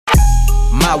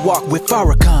My walk with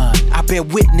Farrakhan, I bear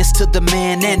witness to the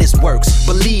man and his works.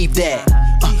 Believe that.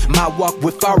 My walk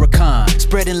with Farrakhan,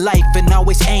 spreading life and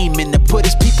always aiming to put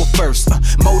his people first.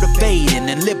 Motivating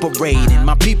and liberating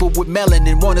my people with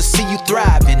melanin, wanna see you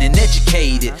thriving and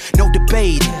educated. No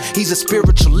debating, he's a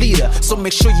spiritual leader, so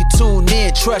make sure you tune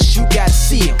in. Trust you gotta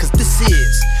see it, cause this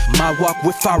is my walk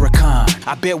with Farrakhan.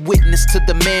 I bear witness to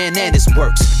the man and his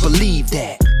works. Believe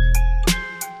that.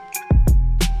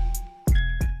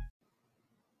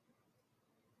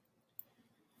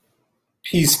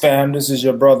 Peace, fam. This is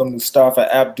your brother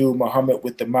Mustafa Abdul Muhammad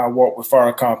with the My Walk with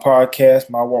Farrakhan podcast,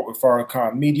 My Walk with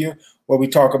Farrakhan Media, where we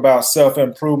talk about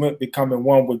self-improvement, becoming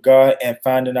one with God, and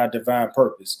finding our divine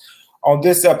purpose. On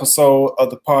this episode of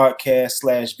the podcast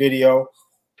 / video,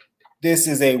 this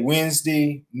is a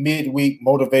Wednesday midweek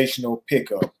motivational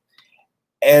pickup.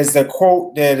 As the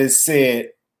quote that is said,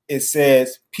 it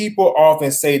says, people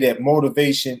often say that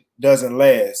motivation doesn't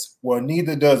last. Well,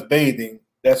 neither does bathing.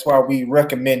 That's why we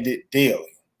recommend it daily.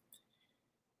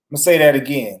 I'm going to say that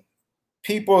again.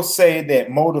 People say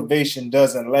that motivation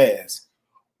doesn't last.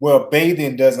 Well,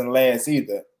 bathing doesn't last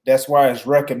either. That's why it's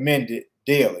recommended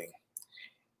daily.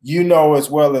 You know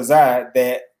as well as I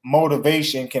that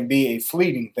motivation can be a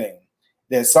fleeting thing.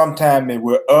 That sometimes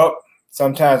we're up,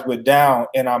 sometimes we're down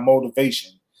in our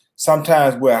motivation.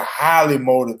 Sometimes we're highly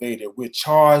motivated. We're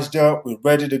charged up. We're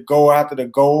ready to go after the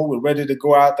goal. We're ready to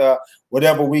go after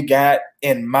whatever we got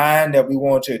in mind that we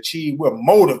want to achieve. We're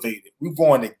motivated. We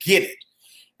want to get it.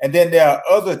 And then there are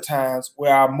other times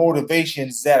where our motivation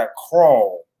is at a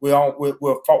crawl.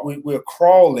 We're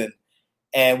crawling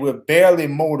and we're barely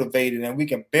motivated and we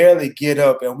can barely get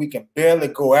up and we can barely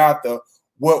go after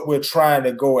what we're trying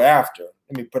to go after.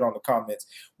 Let me put on the comments.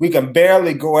 We can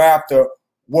barely go after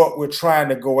what we're trying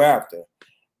to go after.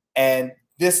 And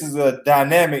this is a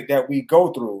dynamic that we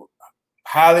go through.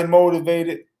 Highly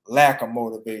motivated, lack of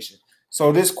motivation.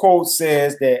 So this quote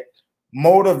says that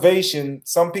motivation,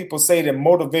 some people say that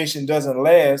motivation doesn't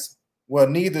last. Well,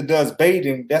 neither does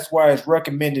bathing. That's why it's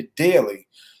recommended daily.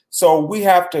 So we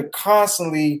have to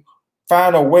constantly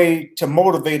find a way to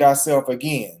motivate ourselves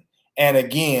again and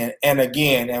again and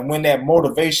again. And when that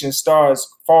motivation starts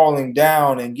falling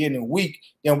down and getting weak,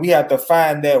 then we have to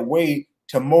find that way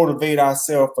to motivate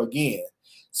ourselves again.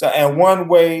 So, and one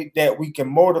way that we can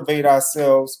motivate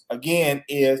ourselves again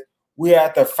is we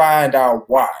have to find our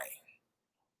why.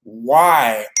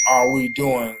 Why are we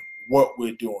doing what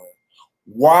we're doing?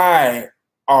 Why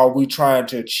are we trying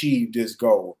to achieve this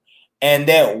goal? And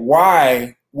that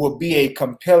why will be a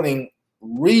compelling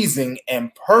reason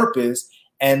and purpose,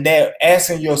 and that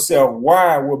asking yourself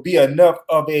why will be enough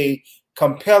of a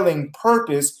compelling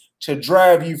purpose to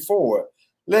drive you forward.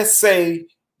 Let's say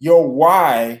your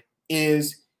why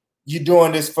is you're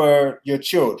doing this for your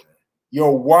children.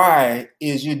 Your why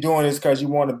is you're doing this because you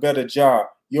want a better job.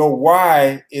 Your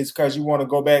why is because you want to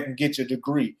go back and get your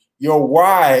degree. Your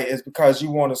why is because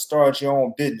you want to start your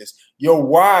own business. Your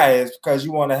why is because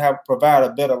you want to provide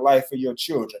a better life for your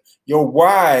children. Your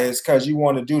why is because you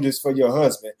want to do this for your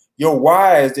husband. Your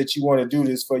why is that you want to do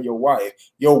this for your wife.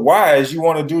 Your why is you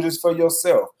want to do this for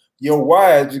yourself. Your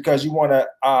why is because you want to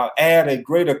add a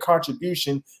greater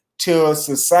contribution to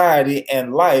society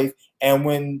and life. And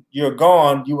when you're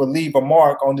gone, you will leave a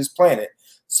mark on this planet.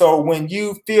 So when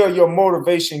you feel your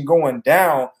motivation going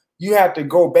down, you have to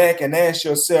go back and ask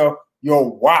yourself your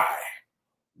why.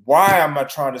 Why am I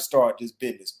trying to start this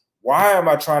business? Why am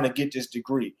I trying to get this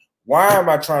degree? Why am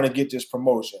I trying to get this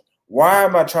promotion? Why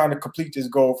am I trying to complete this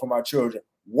goal for my children?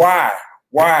 Why?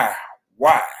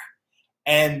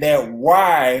 And that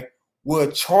why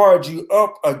will charge you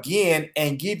up again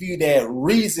and give you that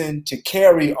reason to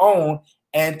carry on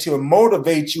and to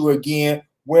motivate you again,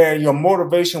 where your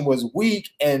motivation was weak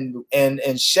and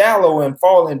shallow and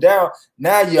falling down.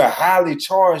 Now you're highly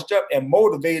charged up and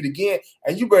motivated again,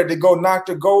 and you ready to go knock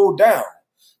the goal down.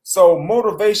 So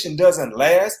motivation doesn't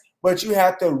last, but you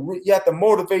have to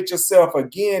motivate yourself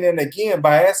again and again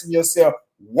by asking yourself,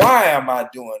 why am I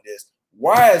doing this?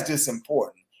 Why is this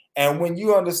important? And when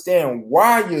you understand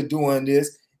why you're doing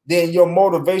this, then your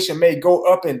motivation may go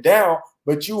up and down,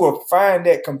 but you will find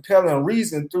that compelling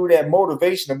reason through that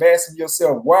motivation of asking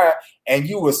yourself why, and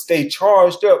you will stay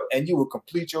charged up and you will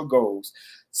complete your goals.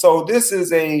 So this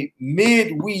is a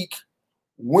midweek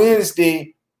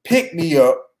Wednesday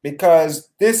pick-me-up because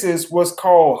this is what's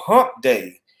called hump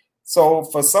day. So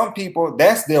for some people,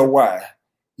 that's their why.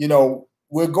 You know,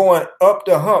 we're going up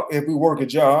the hump if we work a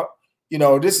job. You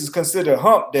know, this is considered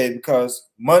hump day because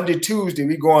Monday, Tuesday,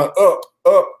 we're going up.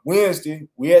 Wednesday,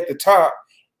 we're at the top,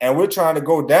 and we're trying to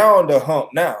go down the hump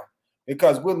now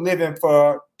because we're living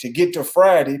to get to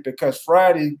Friday, because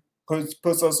Friday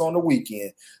puts us on the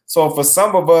weekend. So for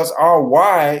some of us, our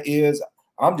why is,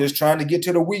 I'm just trying to get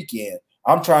to the weekend.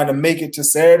 I'm trying to make it to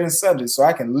Saturday and Sunday so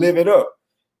I can live it up,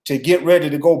 to get ready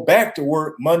to go back to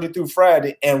work Monday through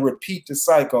Friday and repeat the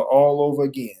cycle all over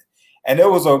again. And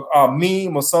there was a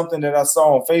meme or something that I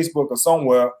saw on Facebook or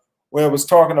somewhere where it was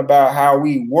talking about how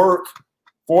we work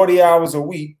 40 hours a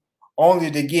week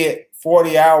only to get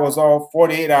 40 hours off,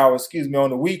 48 hours, on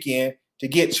the weekend, to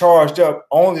get charged up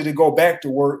only to go back to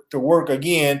work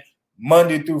again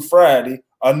Monday through Friday,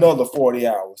 another 40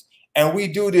 hours. And we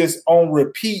do this on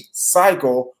repeat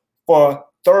cycle for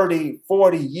 30,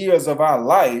 40 years of our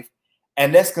life,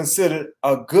 and that's considered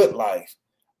a good life.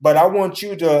 But I want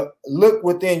you to look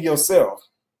within yourself.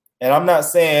 And I'm not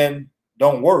saying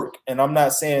don't work, and I'm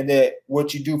not saying that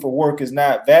what you do for work is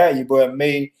not valuable. It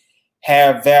may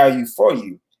have value for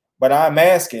you. But I'm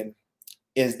asking,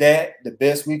 is that the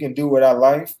best we can do with our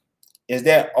life? Is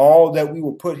that all that we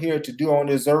were put here to do on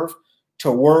this earth?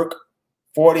 To work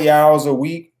 40 hours a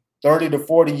week, 30 to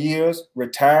 40 years,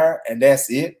 retire, and that's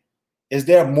it? Is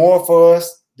there more for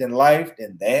us than life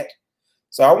than that?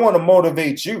 So I want to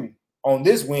motivate you on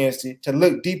this Wednesday to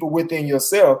look deeper within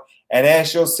yourself and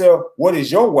ask yourself, what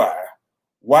is your why?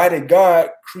 Why did God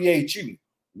create you?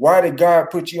 Why did God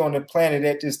put you on the planet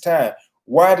at this time?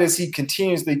 Why does he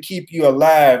continuously keep you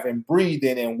alive and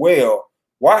breathing and well?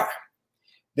 Why?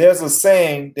 There's a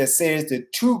saying that says the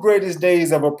two greatest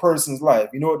days of a person's life.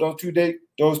 You know what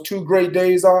those two great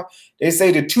days are? They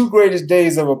say the two greatest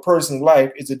days of a person's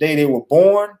life is the day they were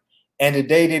born and the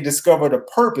day they discovered the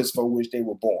purpose for which they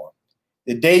were born.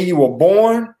 The day you were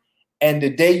born and the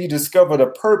day you discover the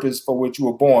purpose for which you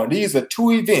were born. These are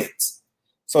two events.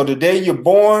 So the day you're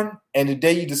born and the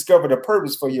day you discover the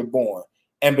purpose for you're born.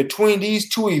 And between these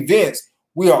two events,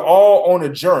 we are all on a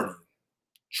journey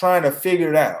trying to figure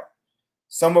it out.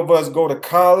 Some of us go to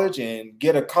college and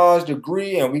get a college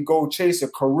degree and we go chase a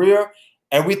career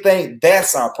and we think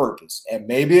that's our purpose. And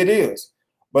maybe it is.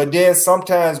 But then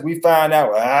sometimes we find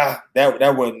out,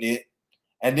 that wasn't it.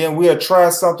 And then we'll try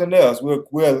something else. We'll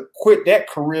quit that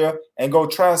career and go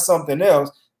try something else.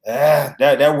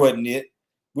 That wasn't it.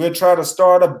 We'll try to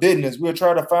start a business. We'll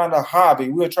try to find a hobby.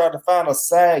 We'll try to find a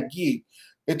side gig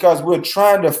because we're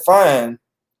trying to find,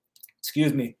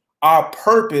 our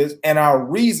purpose and our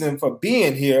reason for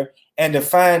being here, and to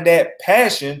find that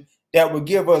passion that will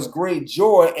give us great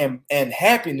joy and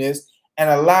happiness and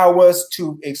allow us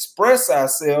to express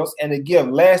ourselves and to give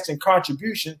lasting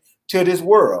contribution to this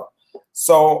world.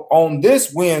 So on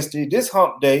this Wednesday, this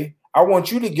hump day, I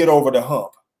want you to get over the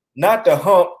hump, not the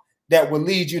hump that will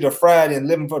lead you to Friday and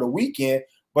living for the weekend,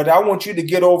 but I want you to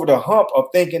get over the hump of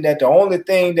thinking that the only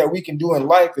thing that we can do in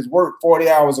life is work 40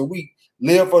 hours a week,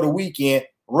 live for the weekend,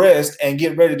 rest, and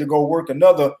get ready to go work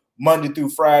another Monday through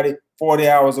Friday, 40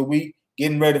 hours a week,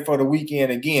 getting ready for the weekend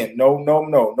again. No,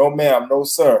 ma'am, no,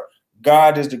 sir.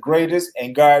 God is the greatest,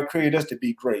 and God created us to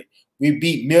be great. We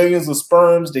beat millions of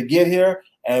sperms to get here,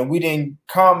 and we didn't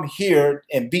come here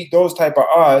and beat those type of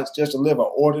odds just to live an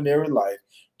ordinary life.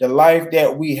 The life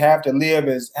that we have to live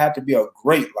have to be a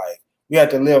great life. We have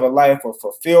to live a life of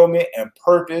fulfillment and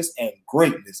purpose and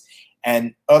greatness.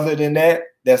 And other than that,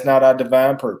 that's not our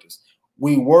divine purpose.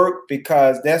 We work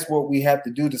because that's what we have to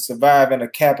do to survive in a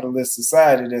capitalist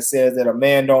society that says that a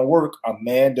man don't work, a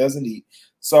man doesn't eat.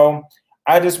 So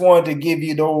I just wanted to give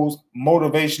you those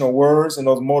motivational words and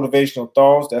those motivational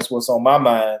thoughts. That's what's on my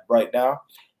mind right now.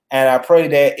 And I pray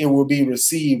that it will be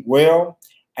received well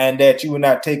and that you will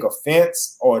not take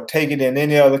offense or take it in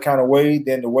any other kind of way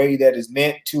than the way that is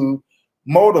meant to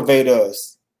motivate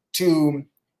us to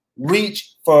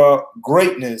reach for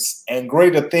greatness and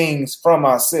greater things from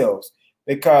ourselves,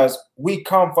 because we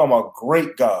come from a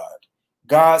great God.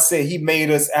 God said he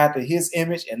made us after his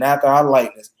image and after our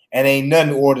likeness. And ain't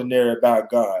nothing ordinary about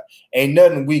God. Ain't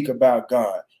nothing weak about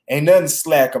God. Ain't nothing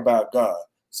slack about God.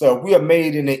 So if we are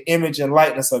made in the image and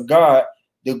likeness of God,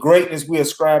 the greatness we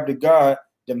ascribe to God,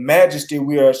 the majesty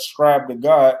we ascribe to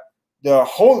God, the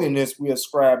holiness we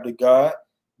ascribe to God,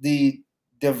 the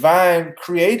divine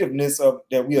creativeness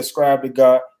that we ascribe to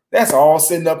God, that's all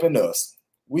sitting up in us.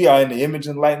 We are in the image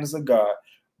and likeness of God,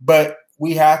 but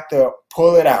we have to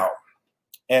pull it out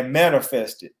and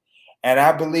manifest it. And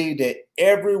I believe that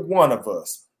every one of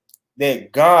us,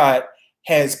 that God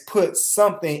has put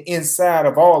something inside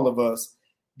of all of us,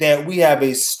 that we have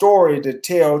a story to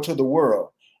tell to the world.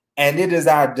 And it is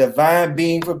our divine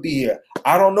being for be here.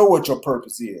 I don't know what your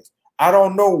purpose is. I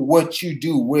don't know what you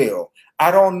do well. I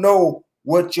don't know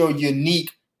what your unique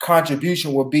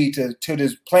contribution will be to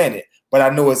this planet, but I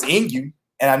know it's in you,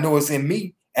 and I know it's in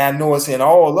me, and I know it's in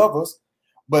all of us.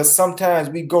 but sometimes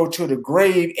we go to the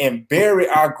grave and bury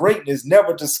our greatness,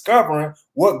 never discovering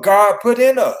what God put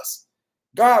in us.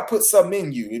 God put something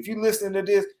in you. If you're listening to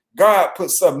this, God put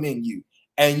something in you.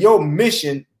 And your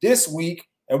mission this week,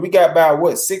 and we got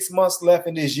about 6 months left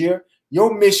in this year,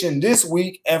 your mission this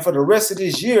week and for the rest of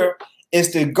this year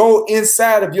is to go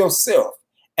inside of yourself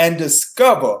and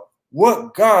discover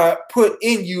what God put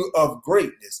in you of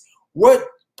greatness. What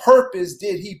purpose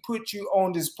did he put you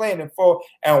on this planet for,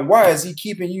 and why is he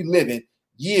keeping you living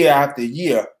year after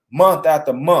year, month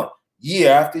after month,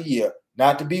 year after year?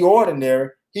 Not to be ordinary.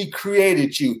 He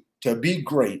created you to be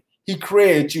great. He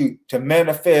created you to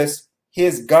manifest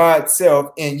his God self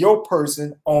in your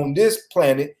person on this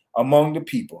planet among the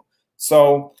people.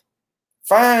 So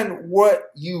find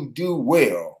what you do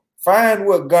well. Find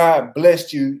what God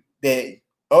blessed you that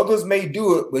others may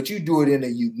do it, but you do it in a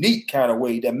unique kind of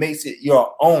way that makes it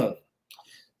your own.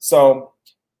 So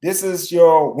this is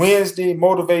your Wednesday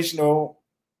motivational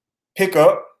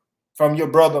pickup from your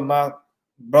brother, my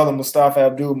brother Mustafa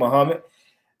Abdul Muhammad.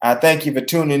 I thank you for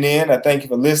tuning in. I thank you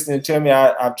for listening to me.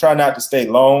 I try not to stay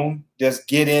long. Just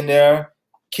get in there,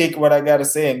 kick what I got to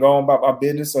say, and go on about my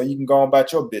business so you can go on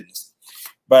about your business.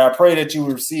 But I pray that you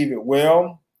will receive it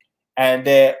well and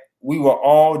that we will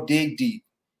all dig deep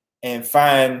and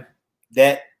find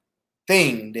that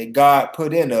thing that God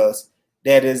put in us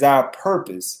that is our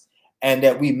purpose, and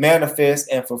that we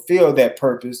manifest and fulfill that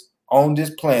purpose on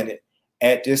this planet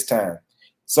at this time.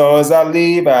 So as I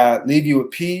leave you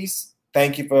with peace.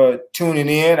 Thank you for tuning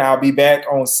in. I'll be back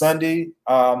on Sunday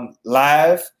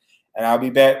live, and I'll be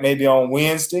back maybe on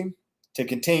Wednesday to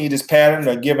continue this pattern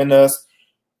of giving us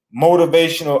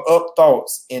motivational up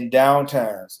thoughts in down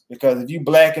times. Because if you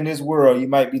black in this world, you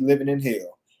might be living in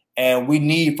hell. And we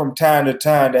need from time to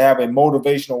time to have a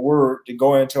motivational word to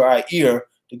go into our ear,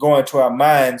 to go into our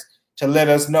minds, to let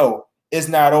us know it's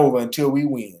not over until we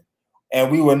win.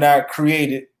 And we were not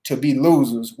created to be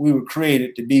losers. We were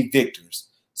created to be victors.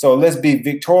 So let's be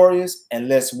victorious and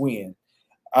let's win.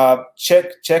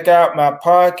 Check out my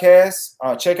podcast.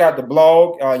 Check out the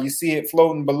blog. You see it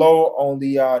floating below on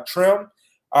the trim.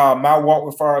 My Walk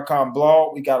with Farrakhan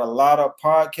blog. We got a lot of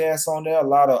podcasts on there, a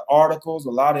lot of articles,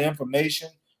 a lot of information.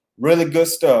 Really good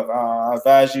stuff. I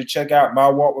advise you to check out My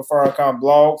Walk with Farrakhan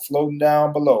blog floating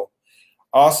down below.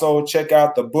 Also, check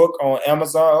out the book on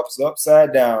Amazon,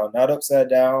 upside down, not upside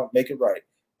down, make it right.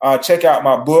 Check out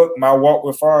my book, My Walk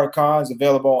with Farrakhan. It's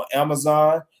available on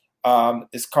Amazon.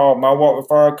 It's called My Walk with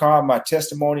Farrakhan, My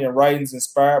Testimony and Writings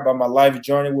Inspired by My Life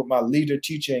Journey with My Leader,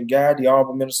 Teacher, and Guide, the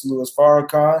Honorable Minister Louis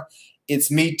Farrakhan.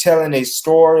 It's me telling a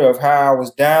story of how I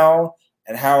was down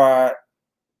and how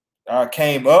I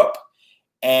came up,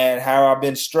 and how I've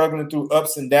been struggling through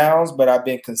ups and downs, but I've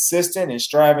been consistent and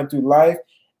striving through life.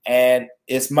 And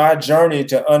it's my journey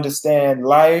to understand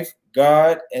life,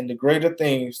 God, and the greater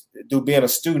things through being a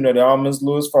student of the Honorable Minister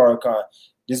Louis Farrakhan.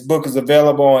 This book is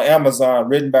available on Amazon,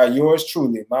 written by yours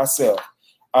truly, myself.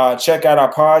 Check out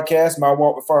our podcast, My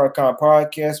Walk with Farrakhan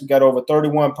podcast. We got over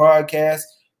 31 podcasts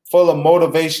full of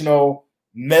motivational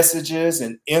messages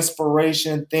and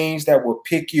inspiration, things that will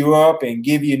pick you up and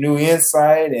give you new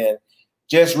insight and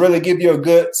just really give you a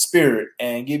good spirit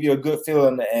and give you a good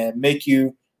feeling and make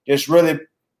you just really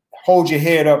hold your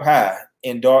head up high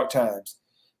in dark times.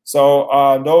 So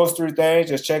those three things,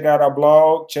 just check out our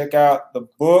blog, check out the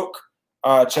book,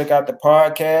 check out the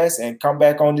podcast, and come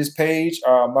back on this page,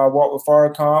 My Walk with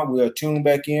Farrakhan. We'll tune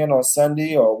back in on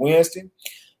Sunday or Wednesday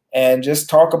and just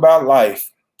talk about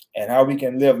life and how we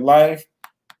can live life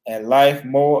and life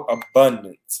more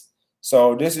abundant.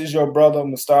 So this is your brother,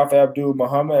 Mustafa Abdul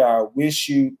Muhammad. I wish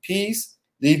you peace,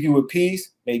 leave you with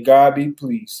peace. May God be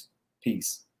pleased.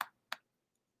 Peace.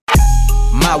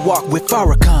 My walk with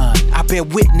Farrakhan, I bear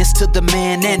witness to the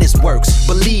man and his works.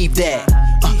 Believe that.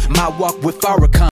 My walk with Farrakhan.